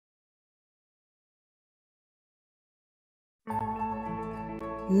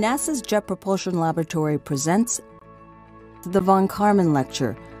NASA's Jet Propulsion Laboratory presents the Von Karman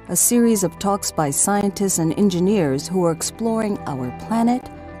Lecture, a series of talks by scientists and engineers who are exploring our planet,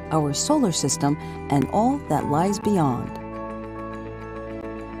 our solar system, and all that lies beyond.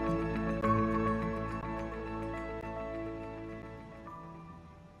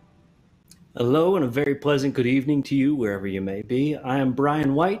 Hello and a very pleasant good evening to you wherever you may be. I am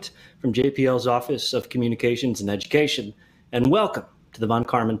Brian White from JPL's Office of Communications and Education, and welcome to the Von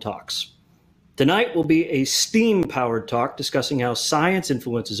Karman Talks. Tonight will be a STEAM-powered talk discussing how science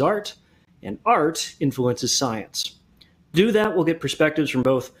influences art and art influences science. To do that, we'll get perspectives from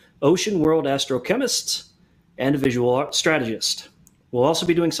both ocean world astrochemists and a visual art strategist. We'll also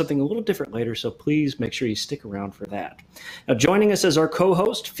be doing something a little different later, so please make sure you stick around for that. Now, joining us as our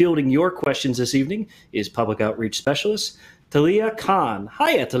co-host, fielding your questions this evening, is Public Outreach Specialist Thalia Khan.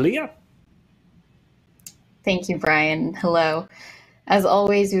 Hiya, Thalia. Thank you, Brian. Hello. As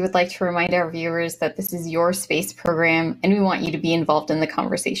always, we would like to remind our viewers that this is your space program, and we want you to be involved in the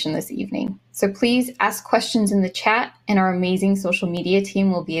conversation this evening. So please ask questions in the chat, and our amazing social media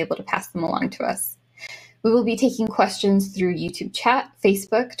team will be able to pass them along to us. We will be taking questions through YouTube chat,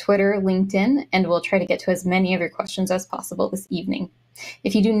 Facebook, Twitter, LinkedIn, and we'll try to get to as many of your questions as possible this evening.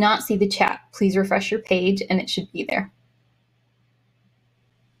 If you do not see the chat, please refresh your page and it should be there.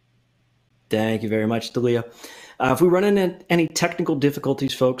 Thank you very much, Thalia. If we run into any technical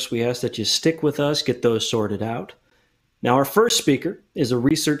difficulties, folks, we ask that you stick with us, get those sorted out. Now, our first speaker is a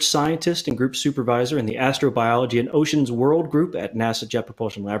research scientist and group supervisor in the Astrobiology and Oceans World Group at NASA Jet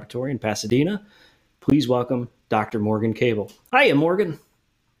Propulsion Laboratory in Pasadena. Please welcome Dr. Morgan Cable. Hiya, Morgan.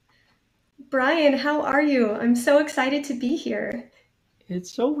 Brian, how are you? I'm so excited to be here.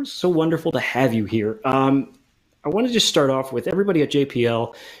 It's so wonderful to have you here. I want to just start off with everybody at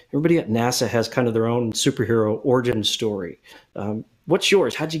JPL, everybody at NASA has kind of their own superhero origin story. What's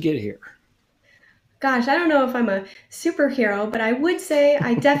yours? How'd you get here? Gosh, I don't know if I'm a superhero, but I would say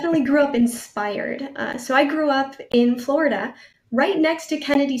I definitely grew up inspired. So I grew up in Florida, right next to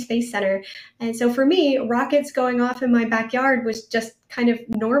Kennedy Space Center. And so for me, rockets going off in my backyard was just kind of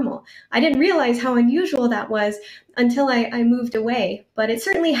normal. I didn't realize how unusual that was until I moved away, but it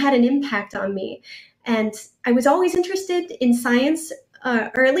certainly had an impact on me. And I was always interested in science,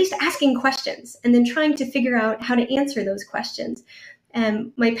 or at least asking questions and then trying to figure out how to answer those questions.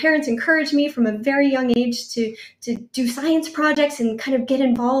 And my parents encouraged me from a very young age to do science projects and kind of get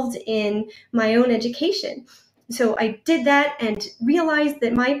involved in my own education. So I did that and realized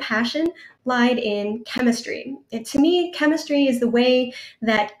that my passion lied in chemistry. And to me, chemistry is the way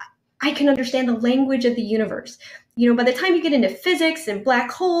that I can understand the language of the universe. You know, by the time you get into physics and black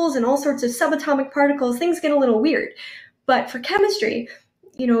holes and all sorts of subatomic particles, things get a little weird. But for chemistry,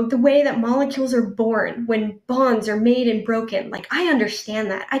 you know, the way that molecules are born, when bonds are made and broken, like I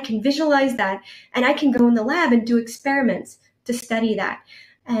understand that. I can visualize that, and I can go in the lab and do experiments to study that.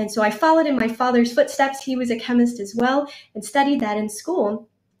 And so I followed in my father's footsteps. He was a chemist as well and studied that in school.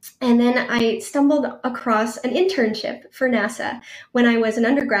 And then I stumbled across an internship for NASA when I was an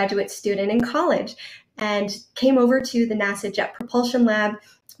undergraduate student in college and came over to the NASA Jet Propulsion Lab,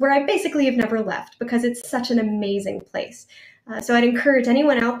 where I basically have never left because it's such an amazing place. So I'd encourage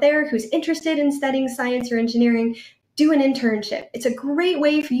anyone out there who's interested in studying science or engineering, do an internship. It's a great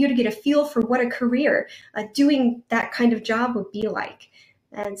way for you to get a feel for what a career doing that kind of job would be like.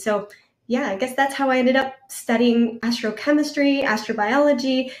 And so, yeah, I guess that's how I ended up studying astrochemistry,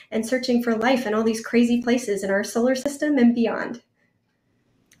 astrobiology, and searching for life in all these crazy places in our solar system and beyond.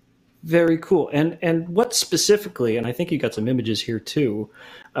 Very cool. And what specifically, and I think you got some images here too,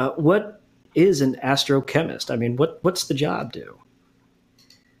 what is an astrochemist? I mean, what's the job do?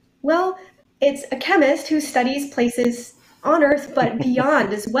 Well, it's a chemist who studies places on Earth, but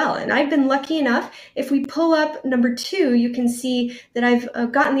beyond as well. And I've been lucky enough, if we pull up number 2, you can see that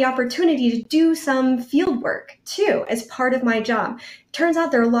I've gotten the opportunity to do some field work too as part of my job. Turns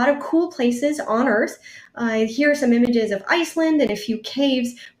out there are a lot of cool places on Earth. Here are some images of Iceland and a few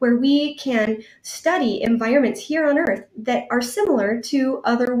caves where we can study environments here on Earth that are similar to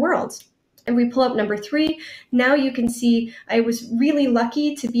other worlds. And we pull up number 3. Now you can see I was really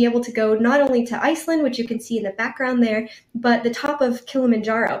lucky to be able to go not only to Iceland, which you can see in the background there, but the top of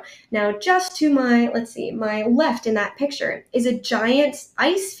Kilimanjaro. Now, just to my left in that picture is a giant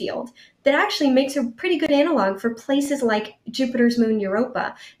ice field that actually makes a pretty good analog for places like Jupiter's moon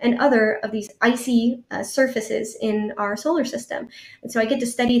Europa and other of these icy surfaces in our solar system. And so I get to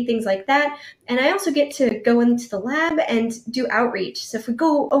study things like that. And I also get to go into the lab and do outreach. So if we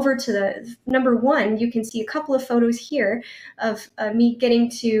go over to the number 1, you can see a couple of photos here of me getting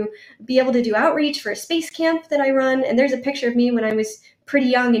to be able to do outreach for a space camp that I run. And there's a picture of me when I was pretty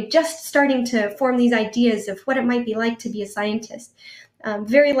young and just starting to form these ideas of what it might be like to be a scientist.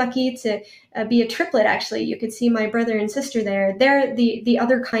 Very lucky to be a triplet, actually. You could see my brother and sister there. They're the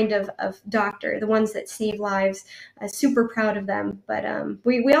other kind of doctor, the ones that save lives. Super proud of them. But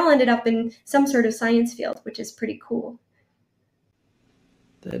we all ended up in some sort of science field, which is pretty cool.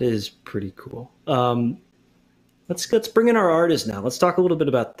 That is pretty cool. Let's bring in our artist now. Let's talk a little bit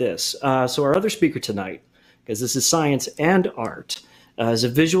about this. So our other speaker tonight, because this is science and art, is a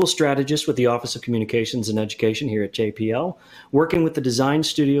visual strategist with the Office of Communications and Education here at JPL, working with the design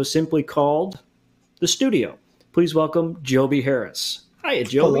studio simply called The Studio. Please welcome Joby Harris. Hi,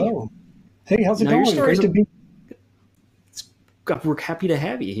 Joby. Hello. Hey, how's it going? Great to be. We're happy to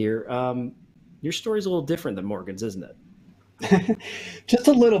have you here. Your story's a little different than Morgan's, isn't it? Just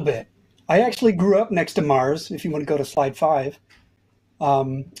a little bit. I actually grew up next to Mars, if you want to go to slide 5.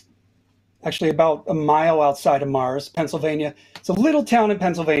 Actually about a mile outside of Mars, Pennsylvania. It's a little town in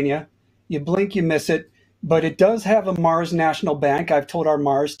Pennsylvania. You blink, you miss it. But it does have a Mars National Bank. I've told our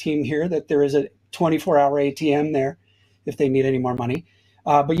Mars team here that there is a 24-hour ATM there if they need any more money.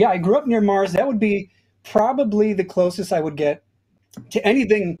 But yeah, I grew up near Mars. That would be probably the closest I would get to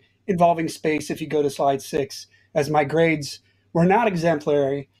anything involving space if you go to slide 6, as my grades were not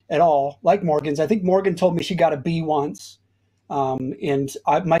exemplary at all, like Morgan's. I think Morgan told me she got a B once. And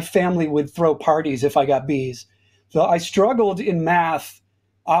my family would throw parties if I got Bs. So I struggled in math.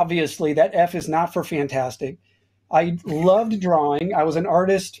 Obviously, that F is not for fantastic. I loved drawing. I was an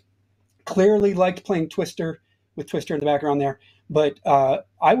artist, clearly liked playing Twister, with Twister in the background there. But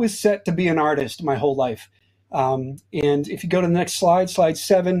I was set to be an artist my whole life. And if you go to the next slide, slide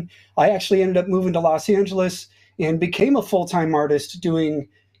 7, I actually ended up moving to Los Angeles and became a full-time artist doing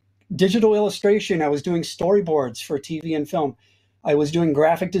digital illustration. I was doing storyboards for TV and film. I was doing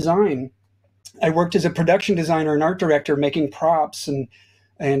graphic design. I worked as a production designer and art director, making props and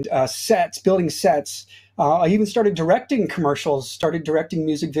sets, building sets. I even started directing commercials, started directing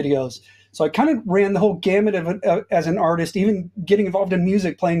music videos. So I kind of ran the whole gamut of as an artist, even getting involved in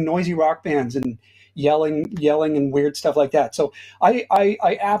music, playing noisy rock bands and yelling and weird stuff like that. So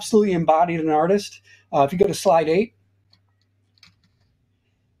I absolutely embodied an artist. If you go to slide 8,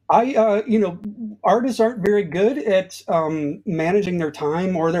 artists aren't very good at managing their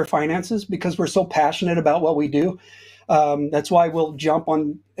time or their finances because we're so passionate about what we do. That's why we'll jump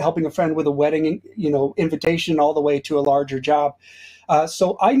on helping a friend with a wedding, invitation all the way to a larger job.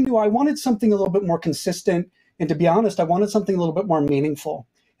 So I knew I wanted something a little bit more consistent. And to be honest, I wanted something a little bit more meaningful.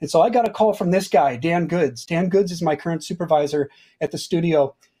 And so I got a call from this guy, Dan Goods. Dan Goods is my current supervisor at the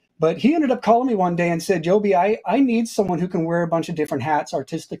studio. But he ended up calling me one day and said, Joby, I need someone who can wear a bunch of different hats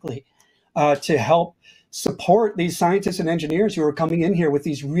artistically to help support these scientists and engineers who are coming in here with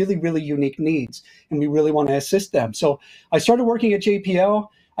these really, really unique needs. And we really want to assist them. So I started working at JPL.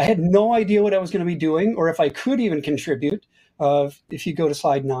 I had no idea what I was going to be doing or if I could even contribute. If you go to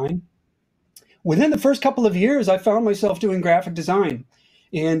slide 9. Within the first couple of years, I found myself doing graphic design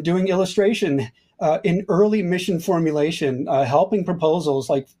and doing illustration in early mission formulation, helping proposals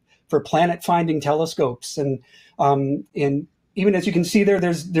like for planet finding telescopes. And even as you can see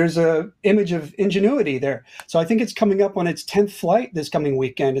there's a image of Ingenuity there. So I think it's coming up on its 10th flight this coming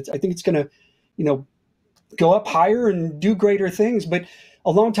weekend. I think it's going to, go up higher and do greater things. But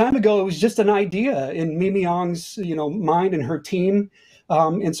a long time ago, it was just an idea in Mimi Ong's, mind and her team.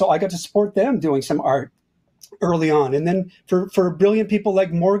 And so I got to support them doing some art early on. And then for brilliant people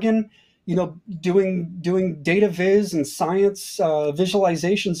like Morgan, doing data viz and science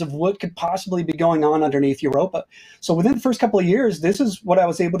visualizations of what could possibly be going on underneath Europa. So within the first couple of years, this is what I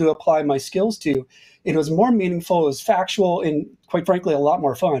was able to apply my skills to. It was more meaningful, it was factual, and quite frankly, a lot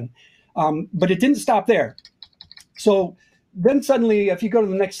more fun. But it didn't stop there. So then suddenly, if you go to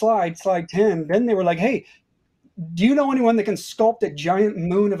the next slide, slide 10, then they were like, hey, do you know anyone that can sculpt a giant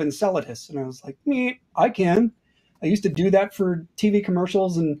moon of Enceladus? And I was like, I can. I used to do that for TV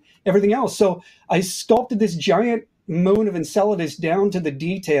commercials and everything else. So I sculpted this giant moon of Enceladus down to the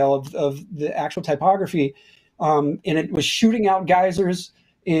detail of the actual typography. And it was shooting out geysers.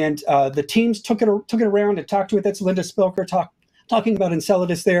 And the teams took it around and talked to it. That's Linda Spilker talking about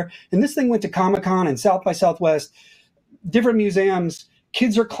Enceladus there. And this thing went to Comic-Con and South by Southwest, different museums.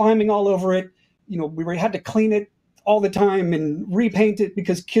 Kids are climbing all over it. We had to clean it all the time and repaint it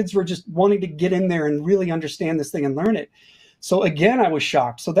because kids were just wanting to get in there and really understand this thing and learn it. So again, I was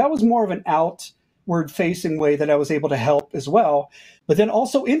shocked. So that was more of an outward facing way that I was able to help as well, but then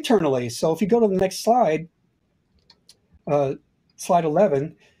also internally. So if you go to the next slide, slide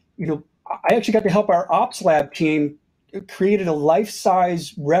 11, I actually got to help our ops lab team created a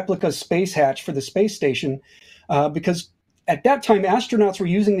life-size replica space hatch for the space station because at that time, astronauts were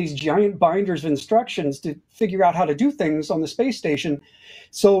using these giant binders of instructions to figure out how to do things on the space station.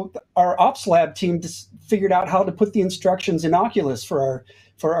 So our ops lab team just figured out how to put the instructions in Oculus for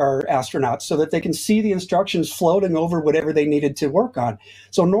our astronauts so that they can see the instructions floating over whatever they needed to work on.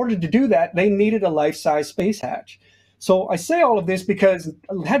 So in order to do that, they needed a life-size space hatch. So I say all of this because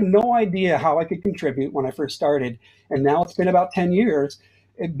I had no idea how I could contribute when I first started. And now it's been about 10 years.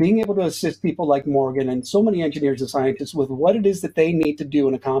 Being able to assist people like Morgan and so many engineers and scientists with what it is that they need to do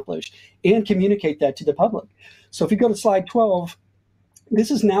and accomplish and communicate that to the public. So if you go to slide 12,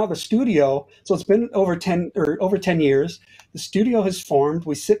 this is now the studio. So it's been over 10 years. The studio has formed.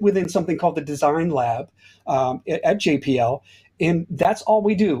 We sit within something called the Design Lab at JPL, and that's all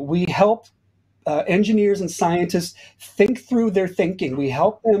we do. We help engineers and scientists think through their thinking. We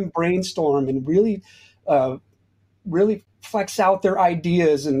help them brainstorm and really flex out their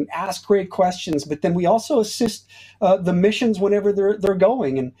ideas and ask great questions. But then we also assist the missions whenever they're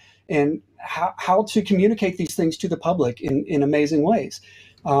going and how to communicate these things to the public in amazing ways.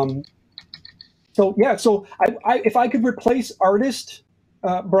 So if I could replace artist,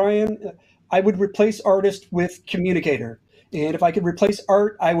 Brian, I would replace artist with communicator. And if I could replace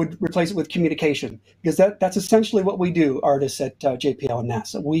art, I would replace it with communication, because that's essentially what we do, artists at JPL and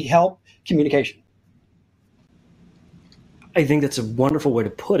NASA. We help communication. I think that's a wonderful way to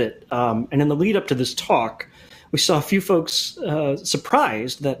put it. And in the lead up to this talk, we saw a few folks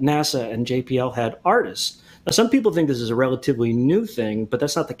surprised that NASA and JPL had artists. Now, some people think this is a relatively new thing, but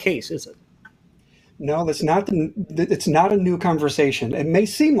that's not the case, is it? No, it's not a new conversation. It may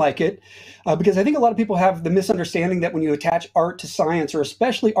seem like it, because I think a lot of people have the misunderstanding that when you attach art to science, or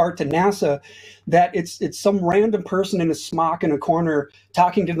especially art to NASA, that it's some random person in a smock in a corner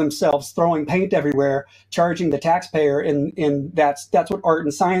talking to themselves, throwing paint everywhere, charging the taxpayer, and that's what art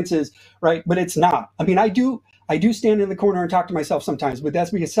and science is, right? But it's not. I mean, I do stand in the corner and talk to myself sometimes, but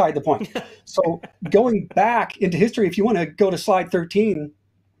that's beside the point. So going back into history, if you want to go to slide 13,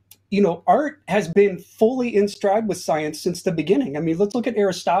 art has been fully in stride with science since the beginning. I mean, let's look at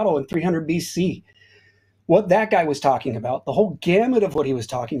Aristotle in 300 BC. What that guy was talking about, the whole gamut of what he was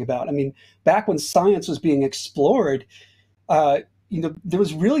talking about. I mean, back when science was being explored, there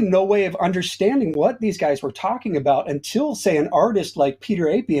was really no way of understanding what these guys were talking about until, say, an artist like Peter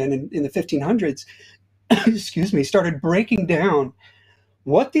Apian in the 1500s, started breaking down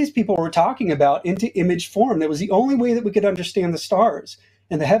what these people were talking about into image form. That was the only way that we could understand the stars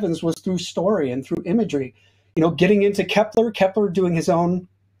and the heavens, was through story and through imagery. Getting into Kepler doing his own,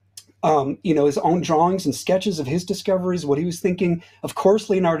 his own drawings and sketches of his discoveries, what he was thinking. Of course,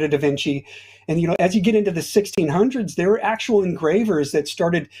 Leonardo da Vinci. And, as you get into the 1600s, there were actual engravers that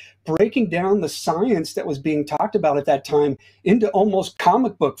started breaking down the science that was being talked about at that time into almost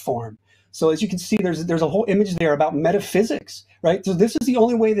comic book form. So as you can see, there's a whole image there about metaphysics, right? So this is the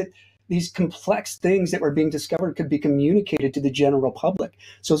only way that these complex things that were being discovered could be communicated to the general public.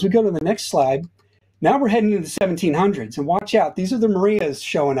 So as we go to the next slide, now we're heading into the 1700s, and watch out. These are the Marias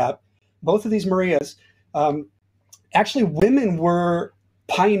showing up. Both of these Marias. Actually, women were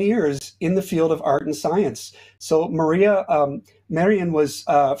pioneers in the field of art and science. So Marian was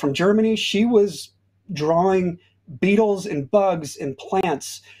from Germany. She was drawing beetles and bugs and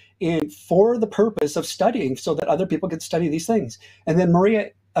plants for the purpose of studying, so that other people could study these things. And then Maria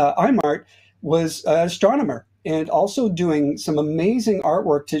Imart was an astronomer and also doing some amazing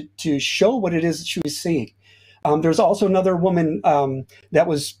artwork to show what it is that she was seeing. There's also another woman that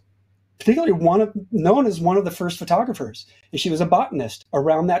was particularly known as one of the first photographers, and she was a botanist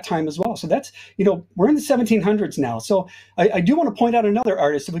around that time as well. So that's, we're in the 1700s now. So I do want to point out another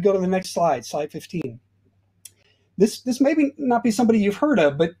artist. If we go to the next slide, slide 15. This may not be somebody you've heard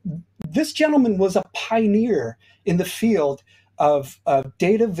of, but this gentleman was a pioneer in the field of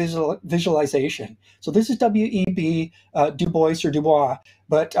data visualization. So this is W.E.B. Du Bois,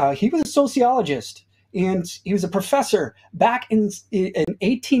 but he was a sociologist, and he was a professor back in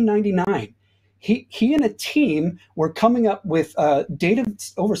 1899. He and a team were coming up with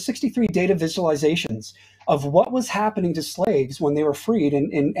over 63 data visualizations of what was happening to slaves when they were freed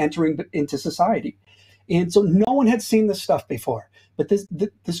and entering into society. And so no one had seen this stuff before. But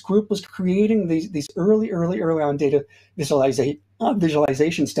this group was creating these early on data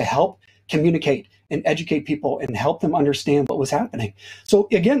visualizations to help communicate and educate people and help them understand what was happening. So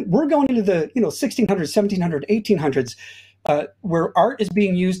again, we're going into the 1600s, 1700s, 1800s, where art is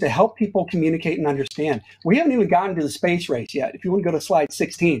being used to help people communicate and understand. We haven't even gotten to the space race yet. If you want to go to slide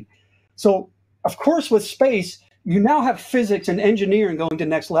 16. So of course, with space, you now have physics and engineering going to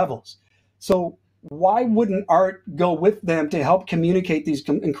next levels. So why wouldn't art go with them to help communicate these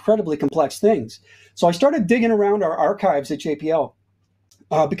incredibly complex things? So I started digging around our archives at JPL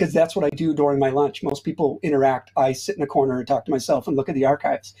because that's what I do during my lunch. Most people interact. I sit in a corner and talk to myself and look at the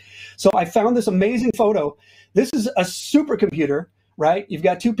archives. So I found this amazing photo. This is a supercomputer, right? You've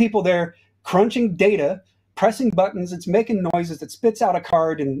got two people there crunching data, pressing buttons, it's making noises, it spits out a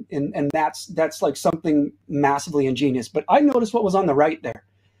card, and that's like something massively ingenious. But I noticed what was on the right there,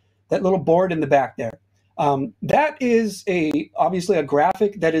 that little board in the back there. That is obviously a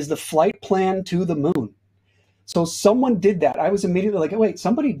graphic that is the flight plan to the moon. So someone did that. I was immediately like, wait,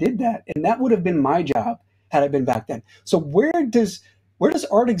 somebody did that, and that would have been my job had I been back then. So where does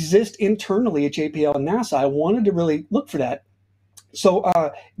art exist internally at JPL and NASA? I wanted to really look for that. So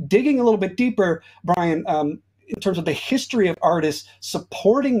digging a little bit deeper, Brian, in terms of the history of artists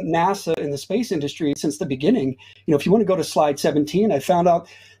supporting NASA in the space industry since the beginning, if you want to go to slide 17, I found out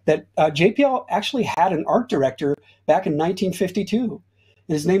that JPL actually had an art director back in 1952.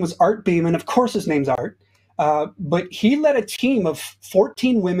 His name was Art Beeman. Of course, his name's Art. But he led a team of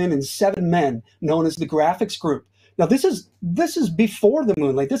 14 women and 7 men known as the graphics group. Now, this is before the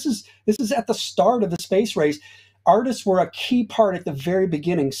moon. Like this is at the start of the space race. Artists were a key part at the very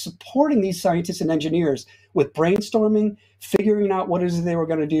beginning, supporting these scientists and engineers with brainstorming, figuring out what it is they were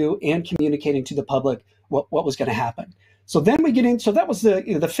going to do, and communicating to the public what was going to happen. So then we get in. So that was the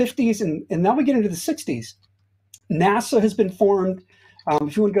 50s, and now we get into the 60s. NASA has been formed.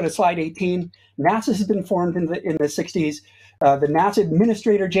 If you want to go to slide 18, NASA has been formed in the 60s. The NASA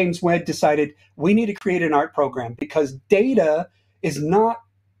administrator, James Webb, decided we need to create an art program because data is not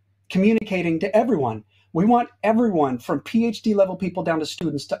communicating to everyone. We want everyone from PhD level people down to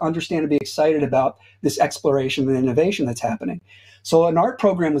students to understand and be excited about this exploration and innovation that's happening. So an art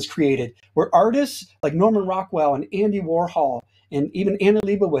program was created where artists like Norman Rockwell and Andy Warhol and even Anna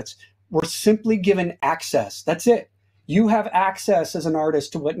Leibovitz were simply given access. That's it. You have access as an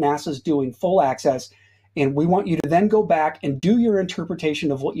artist to what NASA's doing, full access. And we want you to then go back and do your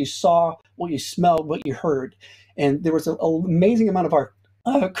interpretation of what you saw, what you smelled, what you heard. And there was an amazing amount of art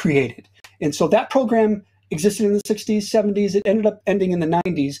created. And so that program existed in the 60s, 70s. It ended up ending in the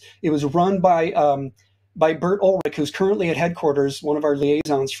 90s. It was run by Bert Ulrich, who's currently at headquarters, one of our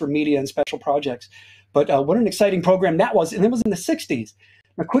liaisons for media and special projects. But what an exciting program that was. And it was in the 60s.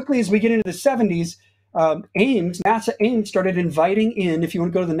 Now, quickly, as we get into the 70s, NASA Ames started inviting in, if you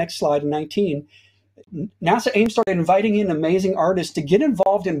want to go to the next slide, 19, NASA Ames started inviting in amazing artists to get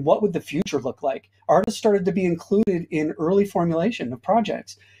involved in what would the future look like. Artists started to be included in early formulation of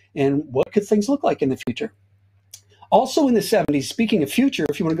projects and what could things look like in the future. Also in the 70s, speaking of future,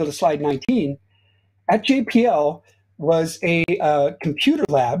 if you want to go to slide 19, at JPL was a computer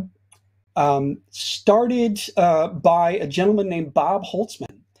lab started by a gentleman named Bob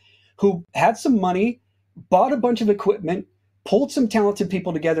Holtzman, who had some money, bought a bunch of equipment, pulled some talented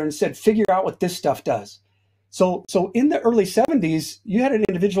people together and said, figure out what this stuff does. So in the early 70s, you had an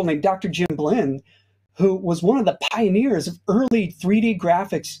individual named Dr. Jim Blinn, who was one of the pioneers of early 3D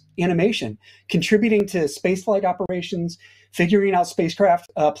graphics animation, contributing to spaceflight operations, figuring out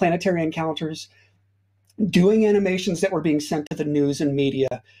spacecraft planetary encounters, doing animations that were being sent to the news and media.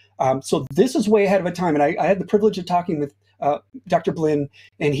 So this is way ahead of a time. And I had the privilege of talking with Dr. Blinn,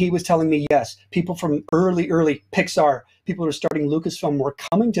 and he was telling me, yes, people from early Pixar, people who are starting Lucasfilm were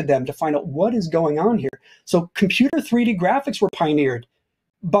coming to them to find out what is going on here. So computer 3D graphics were pioneered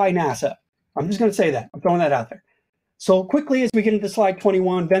by NASA. I'm just going to say that. I'm throwing that out there. So quickly, as we get into slide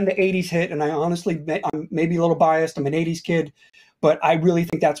 21, then the 80s hit, and I'm maybe a little biased. I'm an 80s kid, but I really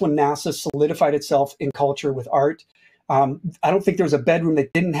think that's when NASA solidified itself in culture with art. I don't think there was a bedroom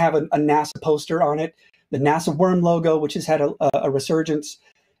that didn't have a NASA poster on it. The NASA worm logo, which has had a resurgence.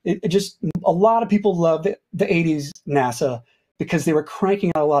 It just, a lot of people loved the 80s NASA because they were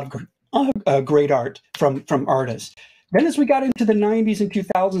cranking out a lot of great art from artists. Then as we got into the 90s and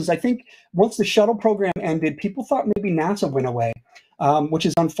 2000s, I think once the shuttle program ended, people thought maybe NASA went away, which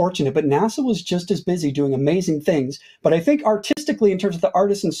is unfortunate. But NASA was just as busy doing amazing things. But I think artistically, in terms of the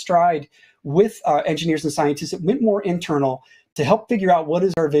artists in stride with engineers and scientists, it went more internal to help figure out what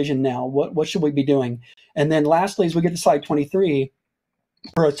is our vision now, what should we be doing. And then lastly, as we get to slide 22,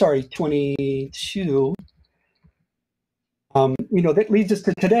 that leads us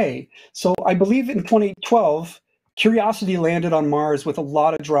to today. So I believe in 2012, Curiosity landed on Mars with a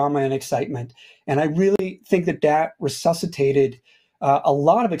lot of drama and excitement. And I really think that resuscitated a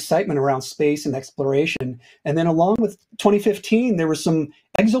lot of excitement around space and exploration. And then along with 2015, there were some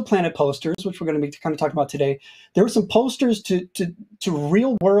exoplanet posters, which we're going to be kind of talking about today. There were some posters to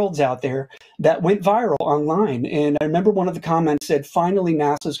real worlds out there that went viral online. And I remember one of the comments said, finally,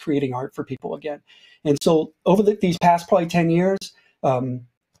 NASA's creating art for people again. And so over these past probably 10 years,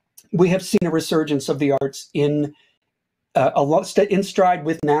 we have seen a resurgence of the arts in stride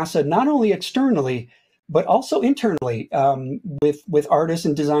with NASA, not only externally, but also internally, with artists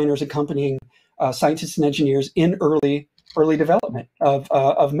and designers accompanying scientists and engineers in early development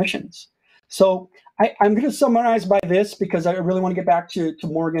of missions. So I'm going to summarize by this because I really want to get back to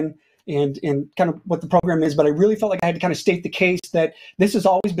Morgan and kind of what the program is, but I really felt like I had to kind of state the case that this has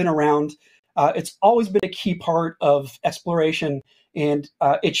always been around. It's always been a key part of exploration, and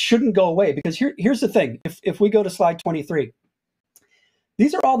it shouldn't go away, because here's the thing. If we go to slide 23,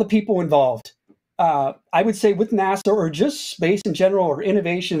 these are all the people involved. I would say with NASA, or just space in general, or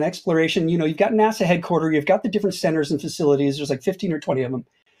innovation and exploration. You've got NASA headquarters, you've got the different centers and facilities. There's like 15 or 20 of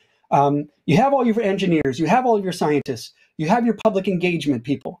them. You have all your engineers, you have all of your scientists, you have your public engagement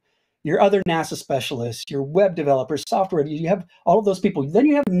people, your other NASA specialists, your web developers, software. You have all of those people. Then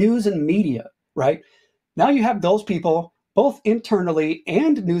you have news and media, right? Now you have those people, both internally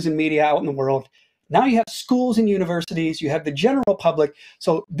and news and media out in the world. Now you have schools and universities, you have the general public.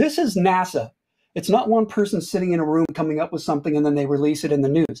 So this is NASA. It's not one person sitting in a room coming up with something and then they release it in the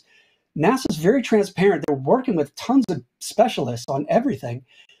news. NASA's very transparent. They're working with tons of specialists on everything.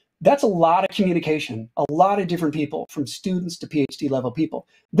 That's a lot of communication, a lot of different people, from students to PhD level people.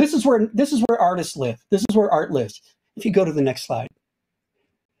 This is where artists live. This is where art lives. If you go to the next slide,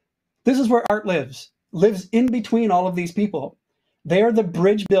 this is where art lives in between all of these people. They are the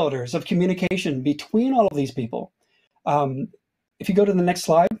bridge builders of communication between all of these people. If you go to the next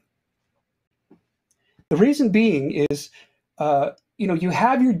slide, the reason being is, you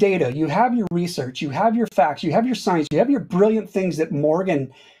have your data, you have your research, you have your facts, you have your science, you have your brilliant things that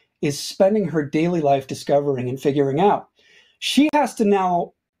Morgan is spending her daily life discovering and figuring out. She has to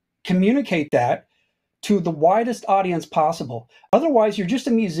now communicate that to the widest audience possible. Otherwise, you're just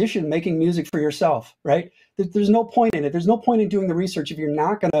a musician making music for yourself, right? There's no point in it. There's no point in doing the research if you're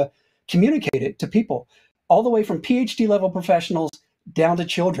not going to communicate it to people, all the way from PhD level professionals down to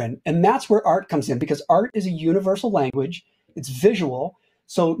children. And that's where art comes in, because art is a universal language. It's visual.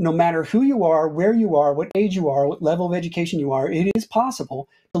 So no matter who you are, where you are, what age you are, what level of education you are, it is possible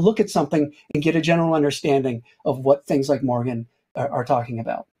to look at something and get a general understanding of what things like Morgan are talking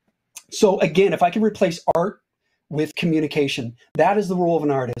about. So again, if I can replace art with communication, that is the role of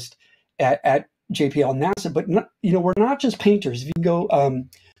an artist at JPL NASA. But we're not just painters. If you can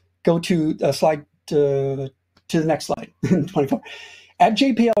go to a slide to the next slide, 24. At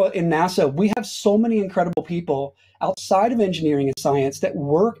JPL in NASA, we have so many incredible people outside of engineering and science that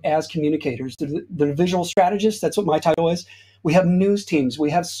work as communicators. The visual strategists, that's what my title is. We have news teams, we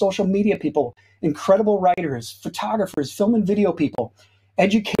have social media people, incredible writers, photographers, film and video people,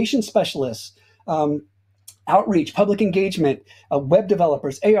 education specialists, outreach, public engagement, web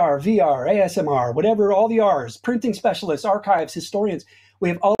developers, AR, VR, ASMR, whatever, all the R's, printing specialists, archives, historians. We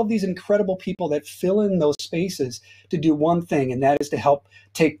have all of these incredible people that fill in those spaces to do one thing, and that is to help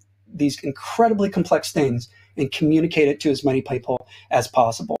take these incredibly complex things and communicate it to as many people as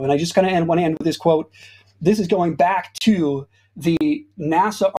possible. And I just want to end with this quote. This is going back to the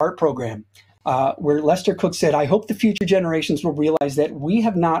NASA art program, where Lester Cook said, "I hope the future generations will realize that we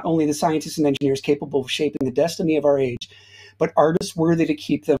have not only the scientists and engineers capable of shaping the destiny of our age, but artists worthy to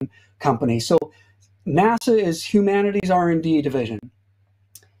keep them company." So NASA is humanity's R&D division.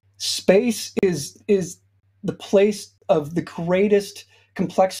 Space is the place of the greatest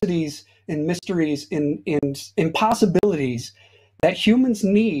complexities and mysteries and impossibilities that humans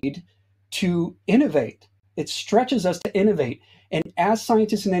need to innovate. It stretches us to innovate. And as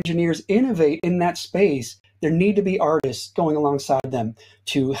scientists and engineers innovate in that space, there need to be artists going alongside them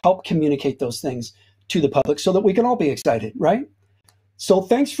to help communicate those things to the public so that we can all be excited, right? So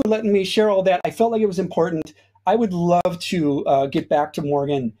thanks for letting me share all that. I felt like it was important. I would love to get back to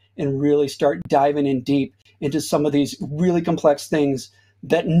Morgan and really start diving in deep into some of these really complex things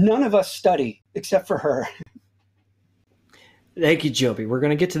that none of us study except for her. Thank you, Joby. We're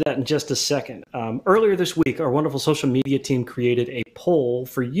going to get to that in just a second. Earlier this week, our wonderful social media team created a poll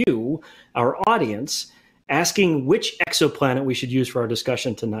for you, our audience, asking which exoplanet we should use for our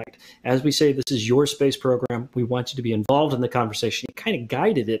discussion tonight. As we say, this is your space program. We want you to be involved in the conversation. You kind of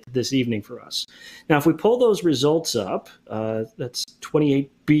guided it this evening for us. Now, if we pull those results up, that's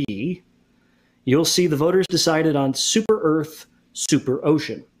 28B, you'll see the voters decided on super Earth, super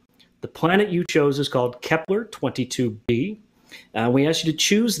ocean. The planet you chose is called Kepler-22b. We asked you to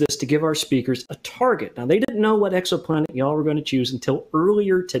choose this to give our speakers a target. Now, they didn't know what exoplanet y'all were going to choose until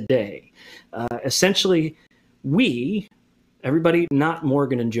earlier today. Essentially, everybody not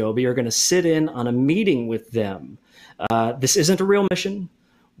Morgan and Joby, are going to sit in on a meeting with them. This isn't a real mission.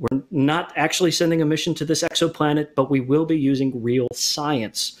 We're not actually sending a mission to this exoplanet, but we will be using real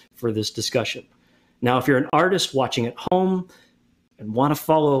science for this discussion. Now, if you're an artist watching at home and want to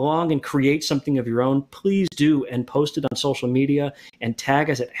follow along and create something of your own, please do, and post it on social media and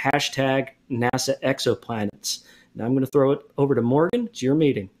tag us at hashtag NASA Exoplanets. Now I'm going to throw it over to Morgan. It's your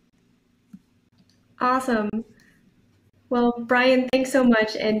meeting. Awesome. Well, Brian, thanks so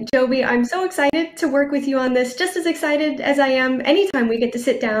much. And Joby, I'm so excited to work with you on this, just as excited as I am anytime we get to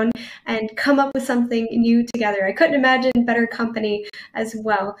sit down and come up with something new together. I couldn't imagine better company as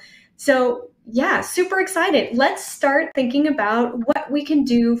well. So yeah, super excited. Let's start thinking about what we can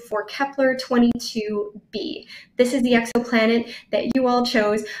do for Kepler-22b. This is the exoplanet that you all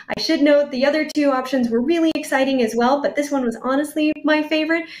chose. I should note the other two options were really exciting as well, but this one was honestly my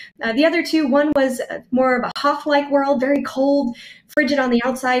favorite. The other two, one was more of a Hoth-like world, very cold, frigid on the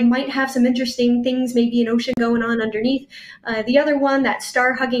outside, might have some interesting things, maybe an ocean going on underneath. The other one, that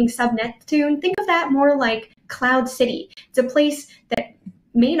star-hugging sub-Neptune, think of that more like Cloud City. It's a place that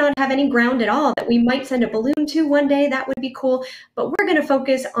may not have any ground at all, that we might send a balloon to one day. That would be cool. But we're going to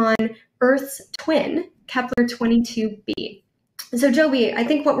focus on Earth's twin, Kepler-22b. So Joby, I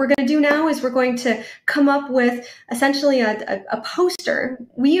think what we're going to do now is we're going to come up with essentially a poster.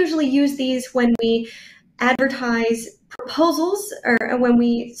 We usually use these when we advertise proposals or when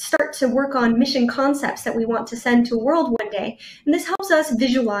we start to work on mission concepts that we want to send to a world one day. And this helps us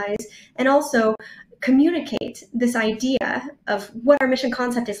visualize and also communicate this idea of what our mission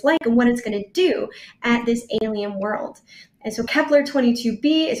concept is like and what it's going to do at this alien world. And so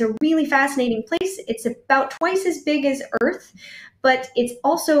Kepler-22b is a really fascinating place. It's about twice as big as Earth, but it's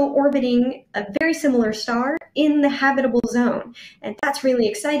also orbiting a very similar star in the habitable zone. And that's really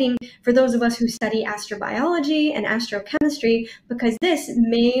exciting for those of us who study astrobiology and astrochemistry, because this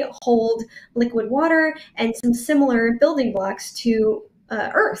may hold liquid water and some similar building blocks to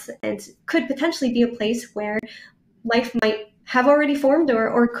Earth, and could potentially be a place where life might have already formed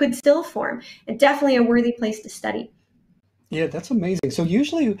or could still form, and definitely a worthy place to study. Yeah, that's amazing. So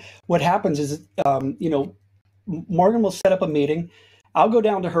usually what happens is, Morgan will set up a meeting. I'll go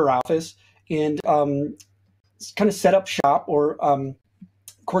down to her office and kind of set up shop, or of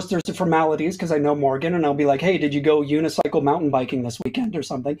course, there's the formalities because I know Morgan, and I'll be like, hey, did you go unicycle mountain biking this weekend or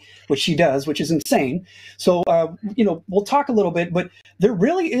something? Which she does, which is insane. So, we'll talk a little bit, but there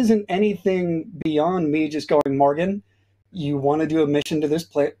really isn't anything beyond me just going, Morgan, you want to do a mission to this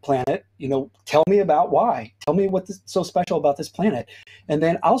planet, tell me about why. Tell me what's so special about this planet. And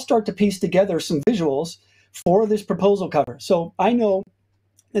then I'll start to piece together some visuals for this proposal cover. So I know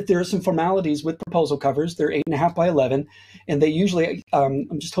that there are some formalities with proposal covers. They're 8.5 by 11, and they usually,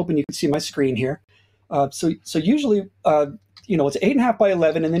 I'm just hoping you can see my screen here. So usually, it's 8.5 by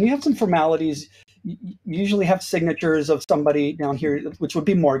 11, and then you have some formalities. You usually have signatures of somebody down here, which would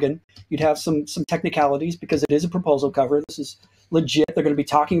be Morgan. You'd have some technicalities because it is a proposal cover. This is legit. They're going to be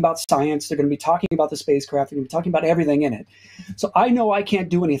talking about science. They're going to be talking about the spacecraft. They're going to be talking about everything in it. So I know I can't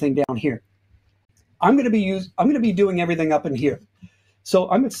do anything down here. I'm going to be doing everything up in here. So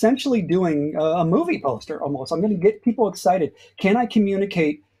I'm essentially doing a movie poster almost. I'm going to get people excited. Can I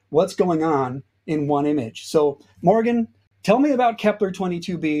communicate what's going on in one image? So Morgan, tell me about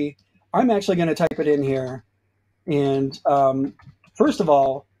Kepler-22b. I'm actually going to type it in here. And first of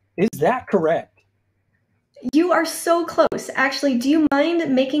all, is that correct? You are so close. Actually, do you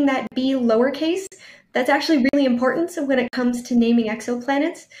mind making that B lowercase? That's actually really important. So when it comes to naming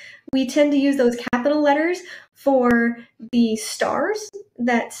exoplanets, we tend to use those capital letters for the stars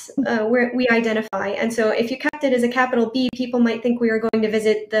that's where we identify. And so if you kept it as a capital B, people might think we are going to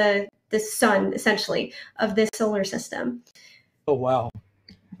visit the sun, essentially, of this solar system. Oh, wow.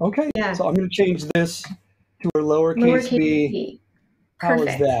 Okay. Yeah. So I'm going to change this to a lowercase b. Perfect.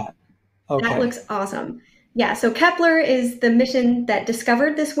 How is that? Okay. That looks awesome. Yeah, so Kepler is the mission that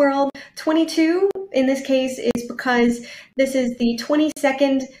discovered this world. 22 in this case is because this is the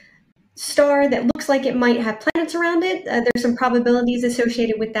 22nd star that looks like it might have planets around it. There's some probabilities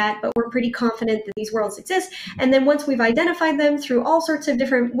associated with that, but we're pretty confident that these worlds exist. And then once we've identified them through all sorts of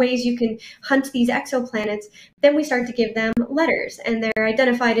different ways you can hunt these exoplanets, then we start to give them letters, and they're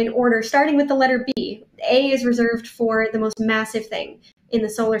identified in order, starting with the letter B. A is reserved for the most massive thing. in the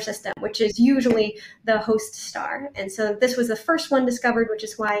solar system, which is usually the host star. And so this was the first one discovered, which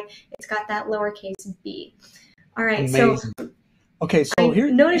is why it's got that lowercase b. All right. Amazing. So okay, so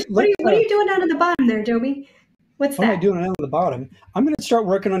here. Notice, what are you doing down at the bottom there, Joby? What's that? What am I doing down at the bottom? I'm going to start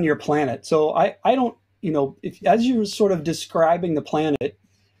working on your planet. So I don't, as you were sort of describing the planet,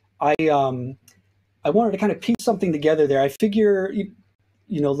 I wanted to kind of piece something together there. I figure,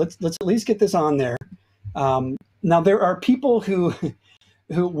 let's at least get this on there. Now there are people who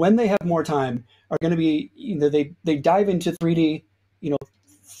when they have more time are going to be, they dive into 3D,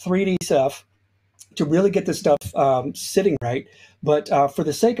 3D stuff to really get this stuff sitting right. But for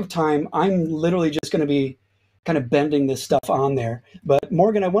the sake of time, I'm literally just going to be kind of bending this stuff on there. But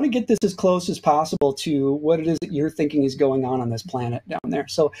Morgan, I want to get this as close as possible to what it is that you're thinking is going on this planet down there.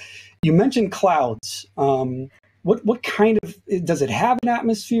 So you mentioned clouds. What kind of, does it have an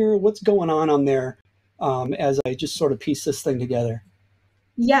atmosphere? What's going on there as I just sort of piece this thing together?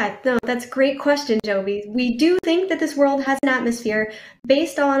 Yeah, no, that's a great question, Joby. We do think that this world has an atmosphere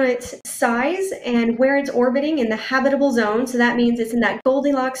based on its size and where it's orbiting in the habitable zone. So that means it's in that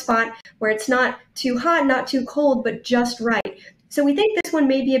Goldilocks spot where it's not too hot, not too cold, but just right. So we think this one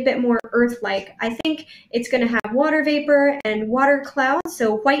may be a bit more Earth-like. I think it's going to have water vapor and water clouds,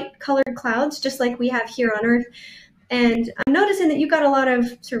 so white colored clouds, just like we have here on Earth. And I'm noticing that you've got a lot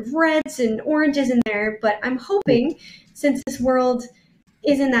of sort of reds and oranges in there, but I'm hoping, since this world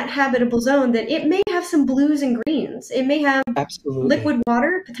is in that habitable zone, that it may have some blues and greens. It may have liquid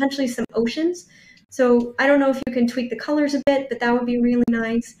water, potentially some oceans. So I don't know if you can tweak the colors a bit, but that would be really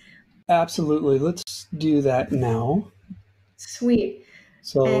nice. Absolutely. Let's do that now. Sweet.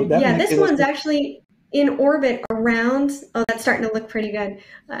 So this one's actually in orbit around, oh, that's starting to look pretty good.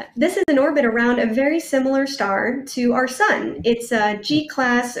 This is in orbit around a very similar star to our sun. It's a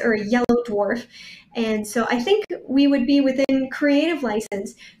G-class or a yellow dwarf. And so I think we would be within creative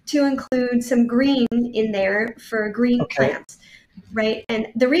license to include some green in there for green plants, right? And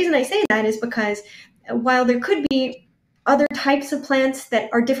the reason I say that is because while there could be other types of plants that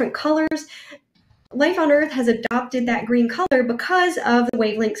are different colors, life on Earth has adopted that green color because of the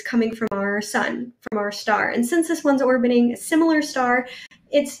wavelengths coming from our sun, from our star. And since this one's orbiting a similar star,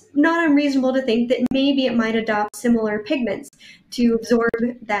 it's not unreasonable to think that maybe it might adopt similar pigments to absorb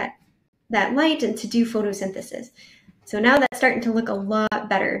that light and to do photosynthesis. So now that's starting to look a lot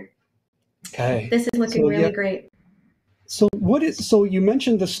better. Okay. This is looking really great. So so you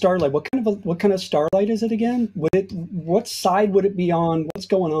mentioned the starlight. What kind of starlight is it again? What side would it be on? What's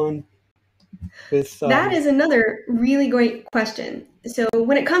going on with that is another really great question. So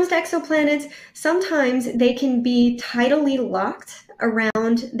when it comes to exoplanets, sometimes they can be tidally locked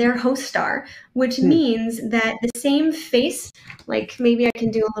around their host star, which means that the same face, like maybe I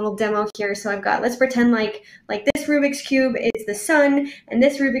can do a little demo here. So let's pretend like this Rubik's Cube is the sun and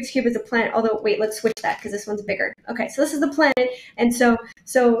this Rubik's Cube is the planet. Although, wait, let's switch that because this one's bigger. Okay, so this is the planet. And so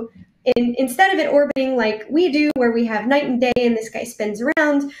instead of it orbiting like we do, where we have night and day and this guy spins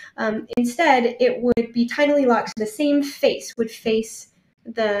around, instead it would be tidally locked. So the same face would face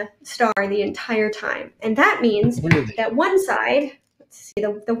the star the entire time. And that means that one side, let's see,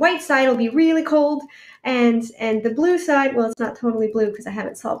 the white side will be really cold, and the blue side, well, it's not totally blue because I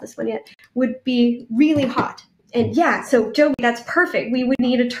haven't solved this one yet, would be really hot. And yeah, so Joby, that's perfect. We would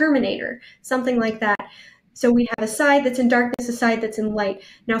need a terminator, something like that. So we have a side that's in darkness, a side that's in light.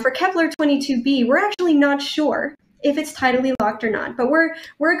 Now for Kepler-22b, we're actually not sure if it's tidally locked or not, but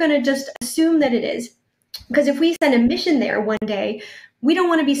we're going to just assume that it is. Because if we send a mission there one day, we don't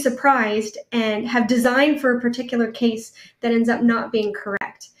want to be surprised and have designed for a particular case that ends up not being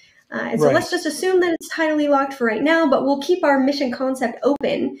correct. And so let's just assume that it's tidally locked for right now, but we'll keep our mission concept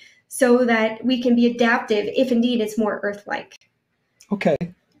open so that we can be adaptive if indeed it's more Earth-like. Okay,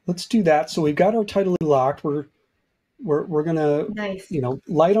 let's do that. So we've got our tidally locked. We're gonna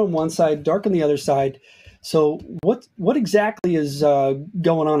light on one side, dark on the other side. So what exactly is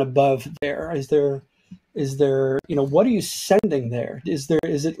going on above there? Is there what are you sending there? Is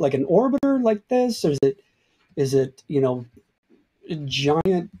it like an orbiter like this, or is it a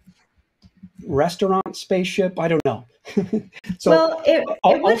giant restaurant spaceship? I don't know. So well, it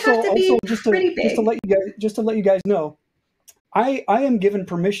would have to be pretty big. Just to let you guys know, I am given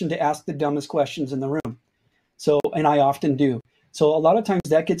permission to ask the dumbest questions in the room. So, and I often do. So a lot of times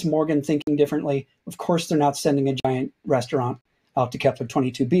that gets Morgan thinking differently. Of course, they're not sending a giant restaurant out to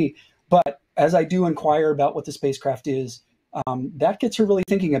Kepler-22b, but as I do inquire about what the spacecraft is, that gets her really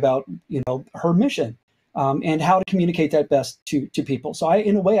thinking about, her mission and how to communicate that best to people. So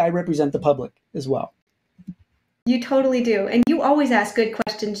in a way, I represent the public as well. You totally do. And you always ask good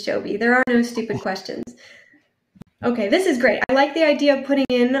questions, Joby. There are no stupid questions. Okay, this is great. I like the idea of putting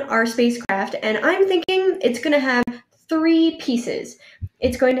in our spacecraft, and I'm thinking it's going to have 3 pieces.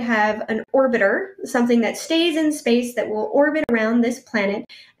 It's going to have an orbiter, something that stays in space that will orbit around this planet.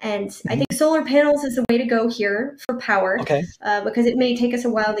 And I think solar panels is the way to go here for power, because it may take us a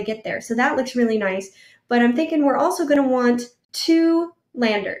while to get there. So that looks really nice. But I'm thinking we're also going to want 2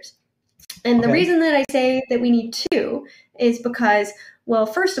 landers. And the reason that I say that we need 2 is because, well,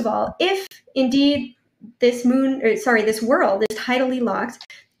 first of all, if indeed this world is tidally locked,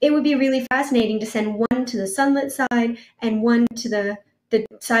 it would be really fascinating to send one to the sunlit side and one to the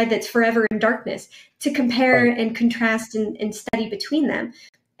side that's forever in darkness to compare and contrast and study between them.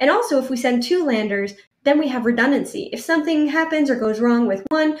 And also, if we send 2 landers, then we have redundancy. If something happens or goes wrong with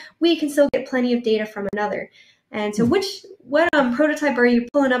one, we can still get plenty of data from another. And so what prototype are you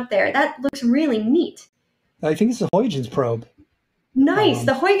pulling up there? That looks really neat. I think it's the Huygens probe. Nice,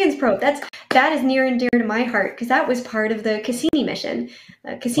 the Huygens probe. That is near and dear to my heart because that was part of the Cassini mission.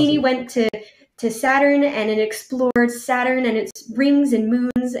 Cassini went to Saturn and it explored Saturn and its rings and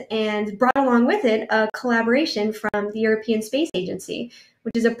moons and brought along with it a collaboration from the European Space Agency,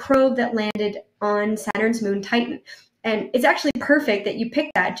 which is a probe that landed on Saturn's moon Titan. And it's actually perfect that you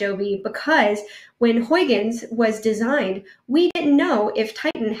picked that, Joby, because when Huygens was designed, we didn't know if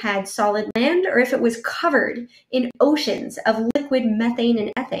Titan had solid land or if it was covered in oceans of liquid methane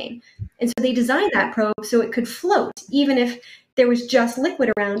and ethane. And so they designed that probe so it could float. Even if there was just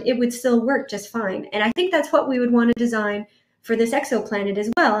liquid around, it would still work just fine. And I think that's what we would want to design for this exoplanet as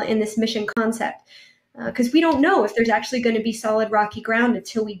well in this mission concept. Because we don't know if there's actually going to be solid rocky ground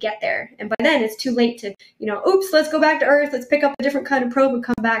until we get there. And by then it's too late to, oops, let's go back to Earth, let's pick up a different kind of probe and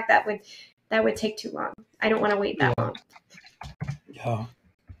come back. That would take too long. I don't want to wait that long. Yeah.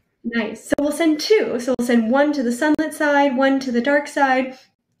 Nice. So we'll send 2. So we'll send one to the sunlit side, one to the dark side.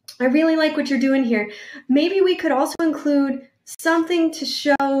 I really like what you're doing here. Maybe we could also include something to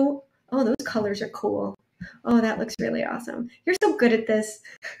show, oh, those colors are cool. Oh, that looks really awesome. You're so good at this.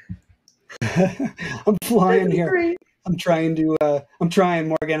 I'm flying here. Great. I'm trying,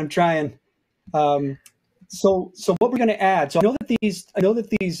 Morgan. I'm trying. So what we're going to add. So I know that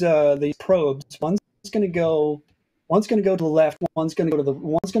these probes, one's going to go to the left, one's going to go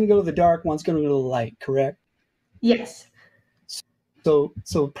to the dark, one's going to go to the light, correct? Yes. So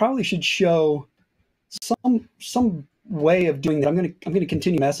probably should show some way of doing that. I'm going to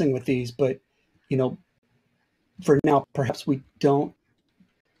continue messing with these, but for now perhaps we don't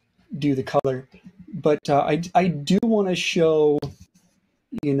do the color, but I do want to show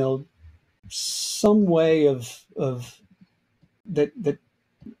some way of that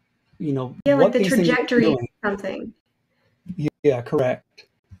like the trajectory or something. Yeah, correct.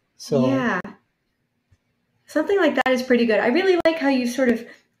 So yeah, something like that is pretty good. I really like how you sort of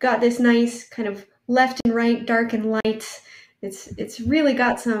got this nice kind of left and right, dark and light. It's really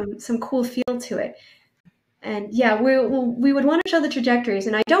got some cool feel to it. And yeah, we would want to show the trajectories.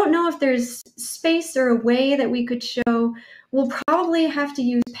 And I don't know if there's space or a way that we could show. We'll probably have to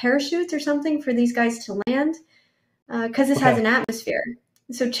use parachutes or something for these guys to land because this has an atmosphere.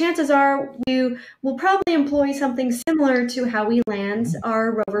 So chances are we will probably employ something similar to how we land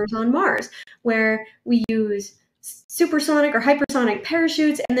our rovers on Mars, where we use supersonic or hypersonic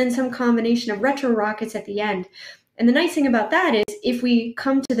parachutes and then some combination of retro rockets at the end. And the nice thing about that is if we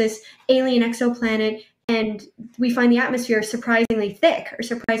come to this alien exoplanet and we find the atmosphere surprisingly thick or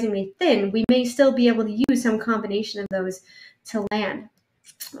surprisingly thin, we may still be able to use some combination of those to land.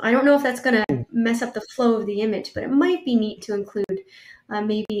 I don't know if that's going to mess up the flow of the image, but it might be neat to include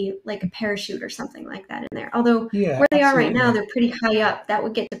maybe like a parachute or something like that in there. Although where they are right now, they're pretty high up. That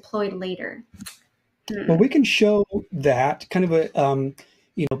would get deployed later. Well, we can show that kind of a,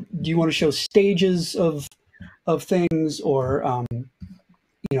 do you want to show stages of things or,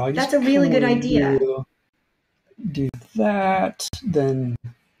 that's a really good idea. Do that, then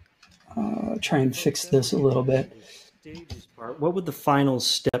try and fix this a little bit. Stages part, what would the final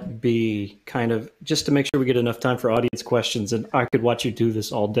step be, kind of, just to make sure we get enough time for audience questions and I could watch you do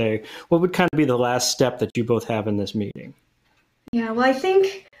this all day? What would kind of be the last step that you both have in this meeting? Yeah, well, I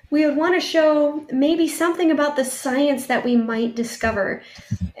think we would want to show maybe something about the science that we might discover.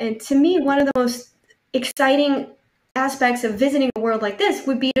 And to me, one of the most exciting aspects of visiting a world like this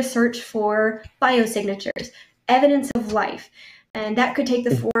would be to search for biosignatures, evidence of life. And that could take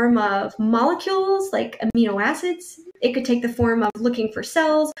the form of molecules like amino acids. It could take the form of looking for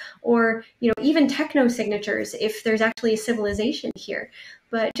cells or, even technosignatures if there's actually a civilization here.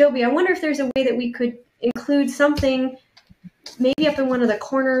 But Joby, I wonder if there's a way that we could include something maybe up in one of the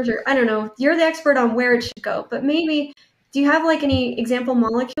corners, or I don't know, you're the expert on where it should go, but maybe, do you have like any example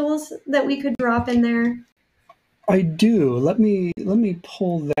molecules that we could drop in there? I do. Let me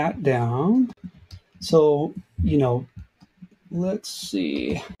pull that down. So, let's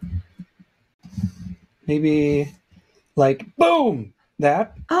see. Maybe like boom,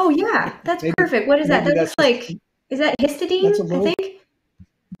 that. Oh yeah, that's Maybe, perfect. What is that? maybe That looks like, is that histidine, that's a I little. think?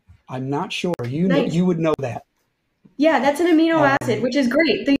 I'm not sure. Nice. You would know that. Yeah, that's an amino acid, which is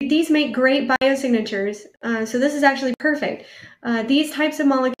great. These make great biosignatures. So this is actually perfect. These types of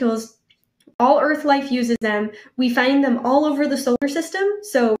molecules, all Earth life uses them. We find them all over the solar system.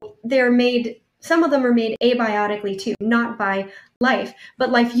 So they're made, some of them are made abiotically too, not by life,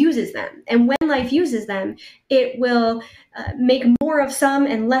 but life uses them. And when life uses them, it will make more of some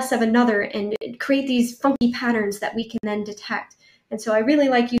and less of another and create these funky patterns that we can then detect. And so I really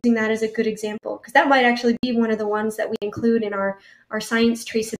like using that as a good example, because that might actually be one of the ones that we include in our science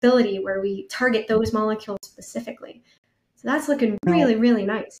traceability, where we target those molecules specifically. So that's looking really, really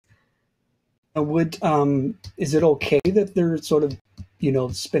nice. Is it okay that they're sort of,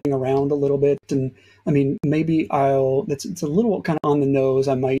 spinning around a little bit? And I mean, maybe it's a little kind of on the nose.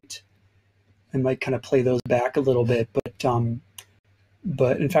 I might kind of play those back a little bit, but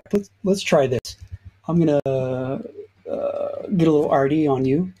in fact, let's try this. I'm gonna get a little RD on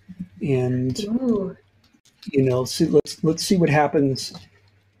you, and Ooh. let's see what happens.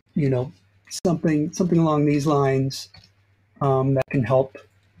 Something along these lines that can help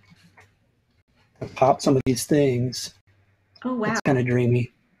pop some of these things. Oh wow. It's kind of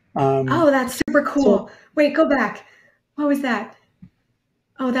dreamy. Oh, that's super cool. Wait, go back. What was that?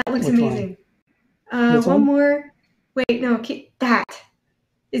 Oh, that looks amazing. One more. Wait, no, keep that.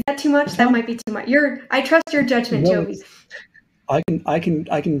 Is that too much? That might be too much. I trust your judgment, Joby. I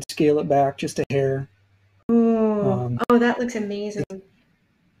can scale it back just a hair. Oh, that looks amazing.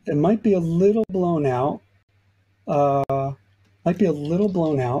 It might be a little blown out.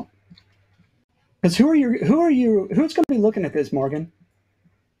 Because who's going to be looking at this, Morgan?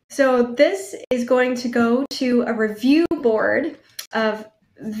 So this is going to go to a review board of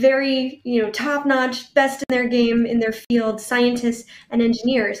very, top-notch, best in their game, in their field, scientists and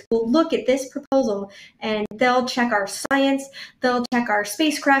engineers will look at this proposal, and they'll check our science, they'll check our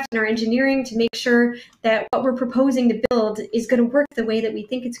spacecraft and our engineering to make sure that what we're proposing to build is going to work the way that we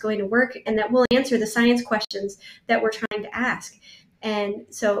think it's going to work, and that we'll answer the science questions that we're trying to ask. And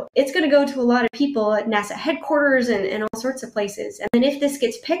so it's going to go to a lot of people at NASA headquarters and all sorts of places. And then if this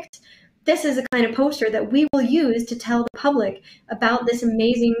gets picked, this is a kind of poster that we will use to tell the public about this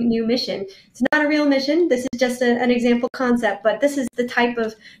amazing new mission. It's not a real mission. This is just an example concept, but this is the type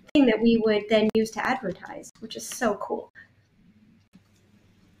of thing that we would then use to advertise, which is so cool.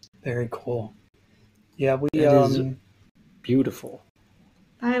 Very cool. Yeah, it is beautiful.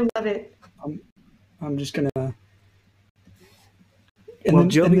 I love it. I'm just going to...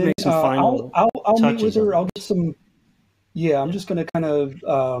 Joby makes some final I'll meet with her. on I'll get some... Yeah, I'm just going to kind of...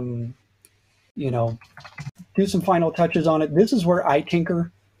 do some final touches on it. This is where I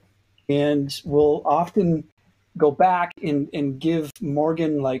tinker, and we'll often go back and give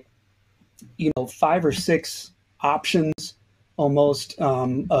Morgan 5 or 6 options almost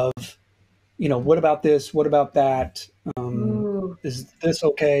of, what about this? What about that? Is this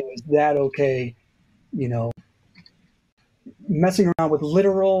okay? Is that okay? Messing around with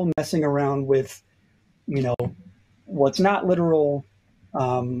literal, messing around with, what's not literal,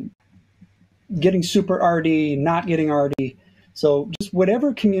 getting super RD, not getting RD. So just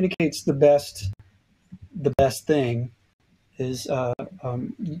whatever communicates the best thing is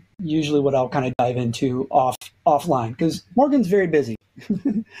usually what I'll kind of dive into offline, because Morgan's very busy.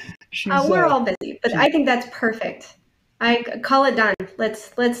 We're all busy, but I think that's perfect. I call it done.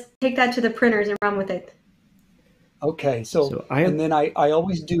 Let's take that to the printers and run with it. Okay, and then I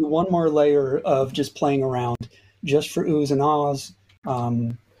always do one more layer of just playing around, just for oohs and ahs.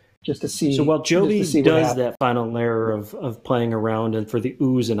 Just to see. So while Joby does that final layer of playing around and for the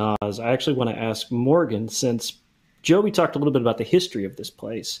oohs and ahs, I actually want to ask Morgan, since Joby talked a little bit about the history of this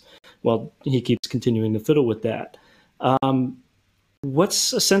place, well, he keeps continuing to fiddle with that.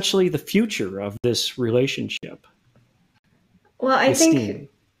 What's essentially the future of this relationship? Well, I think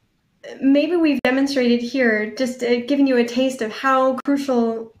maybe we've demonstrated here, just giving you a taste of how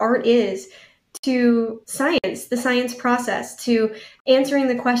crucial art is to science, the science process, to answering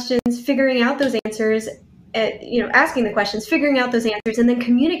the questions, figuring out those answers, asking the questions, figuring out those answers, and then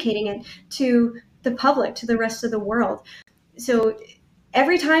communicating it to the public, to the rest of the world. So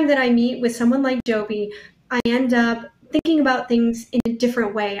every time that I meet with someone like Joby, I end up thinking about things in a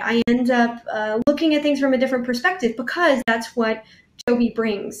different way. I end up looking at things from a different perspective, because that's what Joby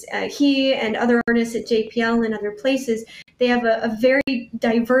brings. He and other artists at JPL and other places, They have a very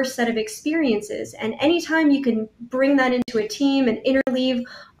diverse set of experiences. And anytime you can bring that into a team and interleave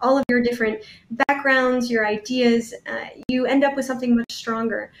all of your different backgrounds, your ideas, you end up with something much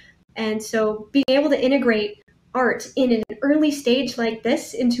stronger. And so being able to integrate art in an early stage like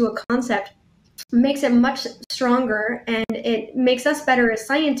this into a concept makes it much stronger, and it makes us better as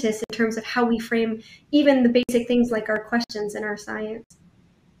scientists in terms of how we frame even the basic things like our questions in our science.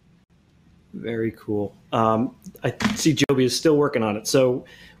 Very cool. I see Joby is still working on it. So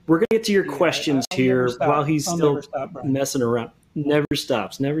we're going to get to your questions here while he's still messing around. Never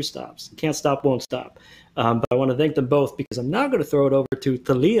stops, never stops. Can't stop, won't stop. But I want to thank them both because I'm now going to throw it over to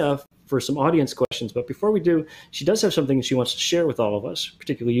Thalia for some audience questions. But before we do, she does have something she wants to share with all of us,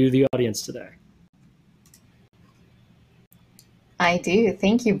 particularly you, the audience, today. I do.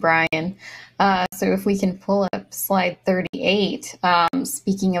 Thank you, Brian. So if we can pull up slide 38,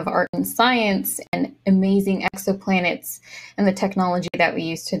 speaking of art and science and amazing exoplanets and the technology that we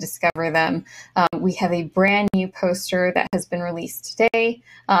use to discover them, we have a brand new poster that has been released today.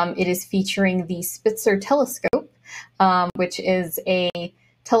 It is featuring the Spitzer telescope, which is a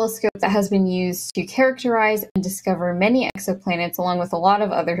telescope that has been used to characterize and discover many exoplanets, along with a lot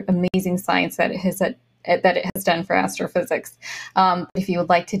of other amazing science that it has done for astrophysics. If you would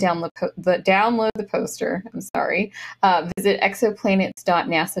like to download the poster, visit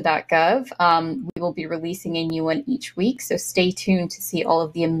exoplanets.nasa.gov. We will be releasing a new one each week, so stay tuned to see all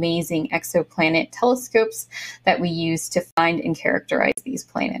of the amazing exoplanet telescopes that we use to find and characterize these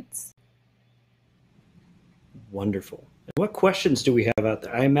planets. Wonderful. And what questions do we have out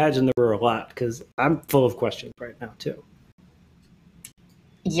there? I imagine there were a lot because I'm full of questions right now too.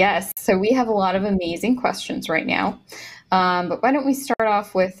 Yes, so we have a lot of amazing questions right now. But why don't we start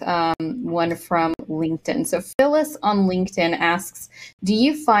off with one from LinkedIn. So Phyllis on LinkedIn asks, do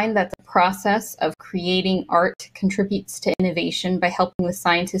you find that the process of creating art contributes to innovation by helping the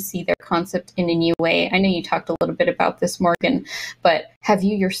scientists see their concept in a new way? I know you talked a little bit about this, Morgan, but have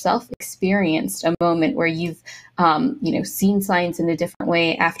you yourself experienced a moment where you've seen science in a different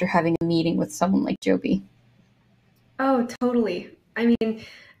way after having a meeting with someone like Joby? Oh, totally. I mean,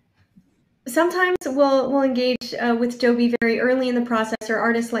 sometimes we'll engage with Joby very early in the process, or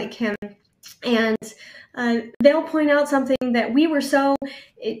artists like him, and they'll point out something that we were so,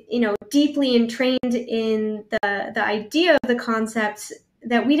 deeply entrained in the idea of the concepts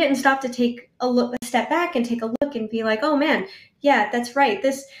that we didn't stop to take a step back and take a look and be like, oh man, yeah, that's right.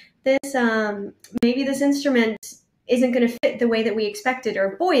 This maybe this instrument isn't going to fit the way that we expected,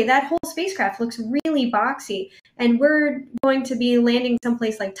 or boy, that whole spacecraft looks really boxy, and we're going to be landing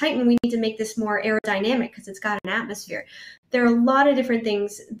someplace like Titan. We need to make this more aerodynamic because it's got an atmosphere. There are a lot of different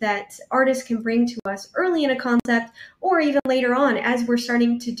things that artists can bring to us early in a concept, or even later on as we're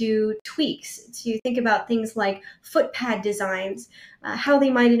starting to do tweaks to think about things like footpad designs, how they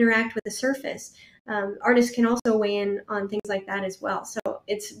might interact with the surface. Artists can also weigh in on things like that as well. So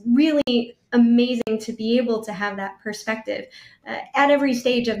it's really amazing to be able to have that perspective at every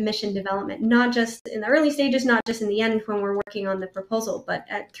stage of mission development, not just in the early stages, not just in the end when we're working on the proposal, but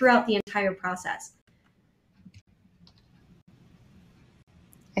throughout the entire process.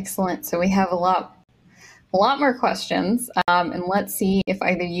 Excellent. So we have a lot more questions, and let's see if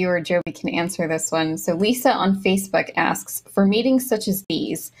either you or Joby can answer this one. So Lisa on Facebook asks, for meetings such as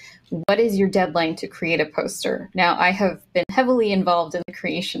these, what is your deadline to create a poster? Now, I have been heavily involved in the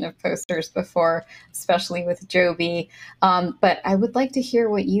creation of posters before, especially with Joby, but I would like to hear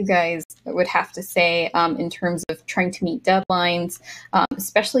what you guys would have to say in terms of trying to meet deadlines,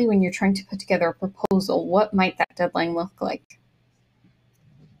 especially when you're trying to put together a proposal. What might that deadline look like?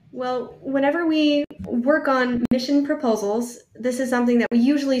 Well, whenever we work on mission proposals, this is something that we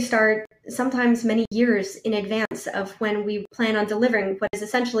usually start sometimes many years in advance of when we plan on delivering what is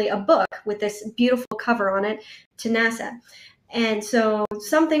essentially a book with this beautiful cover on it to NASA. And so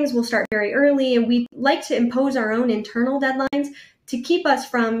some things will start very early, and we like to impose our own internal deadlines to keep us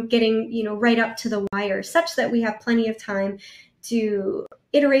from getting, right up to the wire, such that we have plenty of time to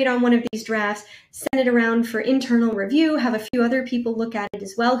iterate on one of these drafts, send it around for internal review, have a few other people look at it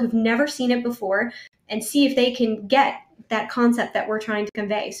as well who've never seen it before, and see if they can get that concept that we're trying to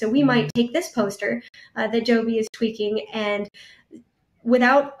convey. So we might take this poster that Joby is tweaking, and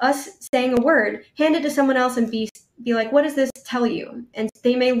without us saying a word, hand it to someone else and be like, what does this tell you? And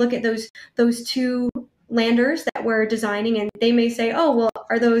they may look at those two landers that we're designing, and they may say, oh, well,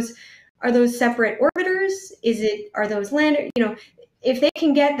 are those separate orbiters? Are those landers? If they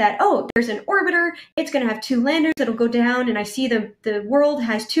can get that, oh, there's an orbiter, it's going to have two landers that'll go down, and I see the world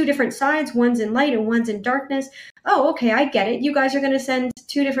has two different sides, one's in light and one's in darkness. Oh, okay, I get it. You guys are going to send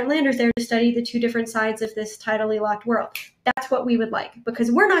two different landers there to study the two different sides of this tidally locked world. That's what we would like,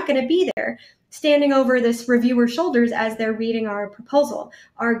 because we're not going to be there standing over this reviewer's shoulders as they're reading our proposal.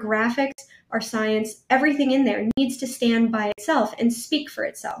 Our graphics, our science, everything in there needs to stand by itself and speak for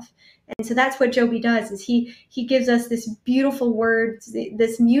itself. And so that's what Joby does, is he gives us this beautiful words,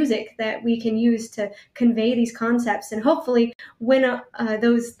 this music that we can use to convey these concepts and hopefully win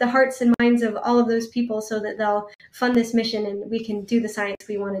the hearts and minds of all of those people so that they'll fund this mission and we can do the science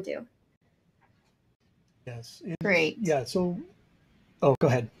we want to do. Yes. Great. Yeah. So, go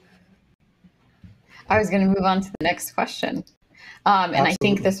ahead. I was going to move on to the next question. And I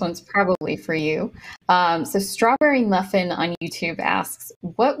think this one's probably for you. So Strawberry Muffin on YouTube asks,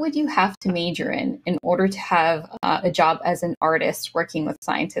 what would you have to major in order to have a job as an artist working with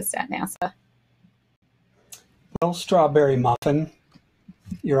scientists at NASA? Well, Strawberry Muffin,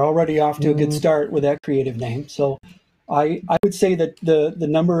 you're already off to a good start with that creative name. So I would say that the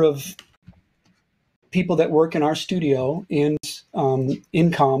number of people that work in our studio and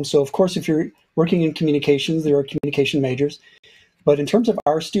in comms, so of course, if you're working in communications, there are communication majors. But in terms of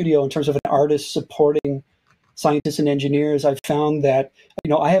our studio, in terms of an artist supporting scientists and engineers, I've found that,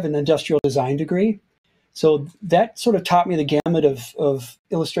 I have an industrial design degree. So that sort of taught me the gamut of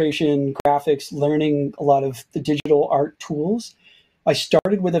illustration, graphics, learning a lot of the digital art tools. I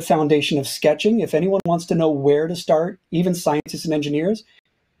started with a foundation of sketching. If anyone wants to know where to start, even scientists and engineers,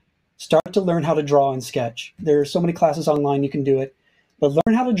 start to learn how to draw and sketch. There are so many classes online, you can do it. But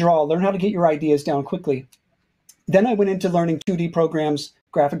learn how to draw, learn how to get your ideas down quickly. Then I went into learning 2D programs,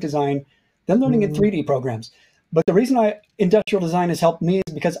 graphic design, then learning in 3D programs. But the reason industrial design has helped me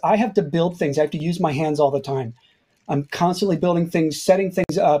is because I have to build things. I have to use my hands all the time. I'm constantly building things, setting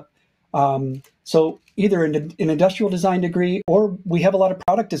things up. So either an industrial design degree, or we have a lot of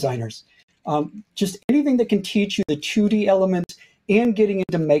product designers. Just anything that can teach you the 2D elements and getting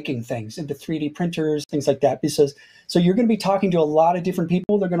into making things, into 3D printers, things like that. So you're going to be talking to a lot of different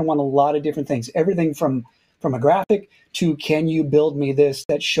people. They're going to want a lot of different things. Everything from a graphic to, can you build me this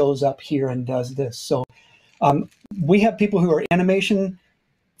that shows up here and does this? So we have people who are animation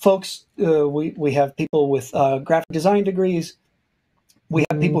folks. We have people with graphic design degrees. We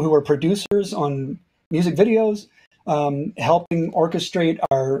have people who are producers on music videos, helping orchestrate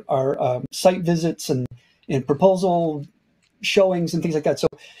our site visits and proposal showings and things like that. So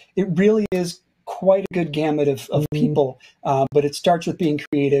it really is quite a good gamut of people, but it starts with being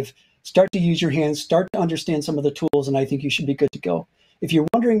creative. Start to use your hands, start to understand some of the tools, and I think you should be good to go. If you're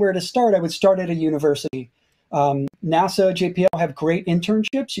wondering where to start, I would start at a university. NASA, JPL have great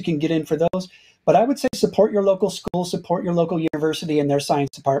internships. You can get in for those. But I would say support your local school, support your local university and their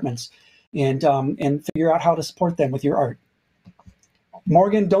science departments, and figure out how to support them with your art.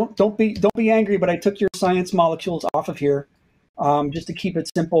 Morgan, don't be angry, but I took your science molecules off of here just to keep it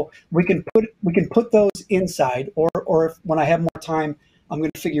simple. We can put those inside, or if, when I have more time, I'm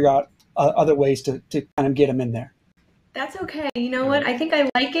going to figure out other ways to kind of get them in there. That's okay. You know what? I think I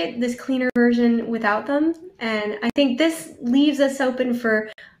like it, this cleaner version without them. And I think this leaves us open for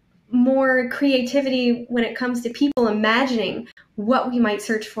more creativity when it comes to people imagining what we might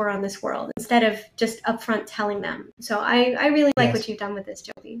search for on this world instead of just upfront telling them. So I really like what you've done with this,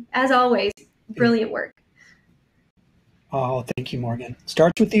 Joby. As always, brilliant work. Oh, thank you, Morgan.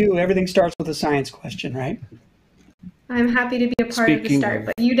 Starts with you. Everything starts with a science question, right? I'm happy to be a part of the start,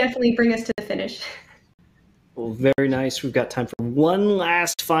 but you definitely bring us to the finish. Well, very nice. We've got time for one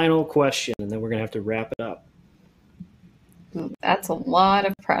last final question, and then we're going to have to wrap it up. That's a lot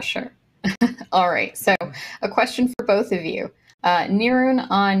of pressure. All right. So a question for both of you. Nirun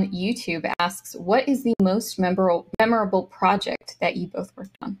on YouTube asks, what is the most memorable project that you both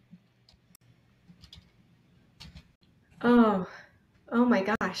worked on? Oh my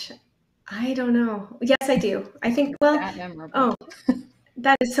gosh. I don't know. Yes, I do. I think, That memorable.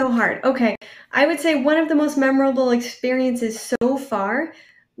 That is so hard. Okay. I would say one of the most memorable experiences so far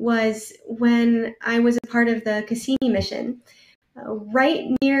was when I was a part of the Cassini mission. Right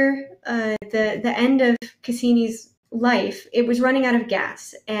near the end of Cassini's life, it was running out of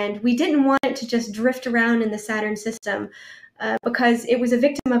gas, and we didn't want it to just drift around in the Saturn system because it was a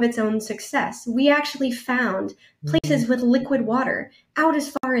victim of its own success. We actually found places with liquid water out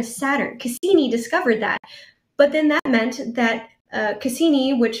as far as Saturn. Cassini discovered that, but then that meant that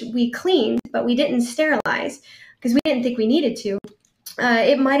Cassini, which we cleaned, but we didn't sterilize because we didn't think we needed to,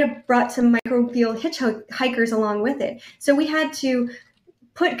 it might have brought some microbial hitchhikers along with it. So we had to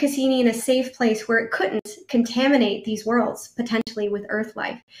put Cassini in a safe place where it couldn't contaminate these worlds, potentially with Earth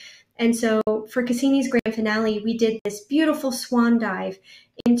life. And so for Cassini's grand finale, we did this beautiful swan dive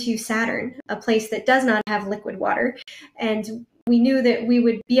into Saturn, a place that does not have liquid water. And we knew that we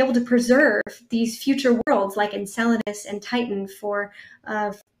would be able to preserve these future worlds like Enceladus and Titan for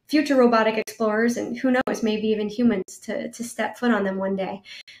future robotic explorers, and who knows, maybe even humans to step foot on them one day.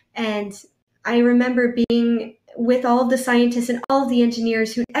 And I remember being with all of the scientists and all of the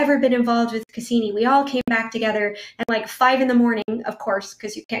engineers who'd ever been involved with Cassini. We all came back together at like 5 a.m, of course,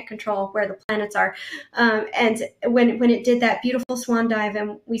 because you can't control where the planets are. And when it did that beautiful swan dive,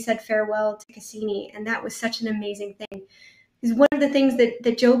 and we said farewell to Cassini, and that was such an amazing thing. Because one of the things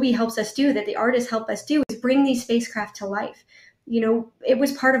that Joby helps us do, that the artists help us do, is bring these spacecraft to life. It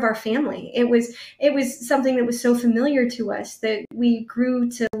was part of our family. It was something that was so familiar to us that we grew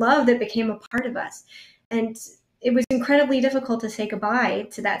to love, that became a part of us. And it was incredibly difficult to say goodbye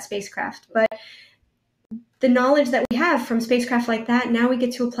to that spacecraft. But the knowledge that we have from spacecraft like that, now we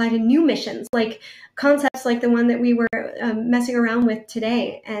get to apply to new missions, like concepts like the one that we were messing around with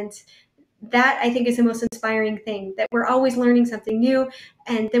today. And that, I think, is the most inspiring thing, that we're always learning something new,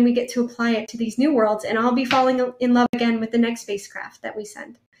 and then we get to apply it to these new worlds, and I'll be falling in love again with the next spacecraft that we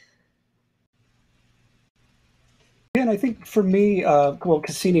send. And I think for me,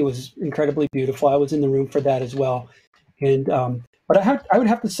 Cassini was incredibly beautiful. I was in the room for that as well. And but I would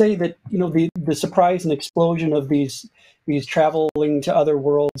have to say that the surprise and explosion of these traveling to other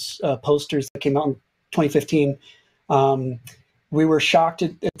worlds posters that came out in 2015. We were shocked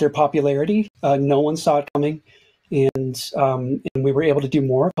at their popularity. No one saw it coming, and we were able to do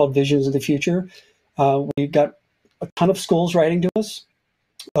more, called Visions of the Future. We got a ton of schools writing to us,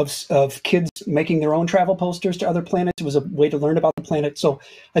 of kids making their own travel posters to other planets. It was a way to learn about the planet. So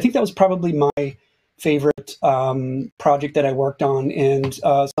I think that was probably my favorite project that I worked on, and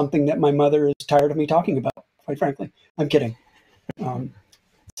something that my mother is tired of me talking about, quite frankly. I'm kidding.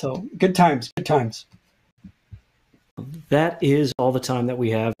 So good times, good times. That is all the time that we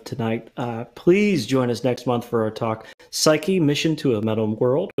have tonight. Please join us next month for our talk, Psyche, Mission to a Metal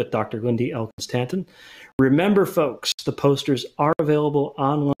World, with Dr. Lindy Elkins-Tanton. Remember, folks, the posters are available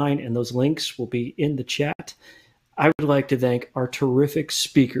online, and those links will be in the chat. I would like to thank our terrific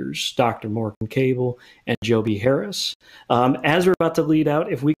speakers, Dr. Morgan Cable and Joby Harris. As we're about to lead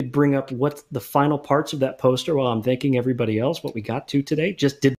out, if we could bring up what the final parts of that poster while I'm thanking everybody else, what we got to today,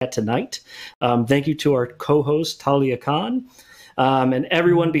 just did that tonight. Thank you to our co-host, Thalia Khan, and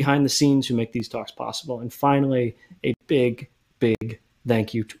everyone behind the scenes who make these talks possible. And finally, a big, big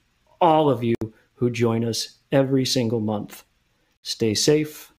thank you to all of you who join us every single month. Stay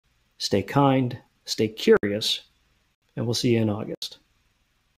safe, stay kind, stay curious, and we'll see you in August.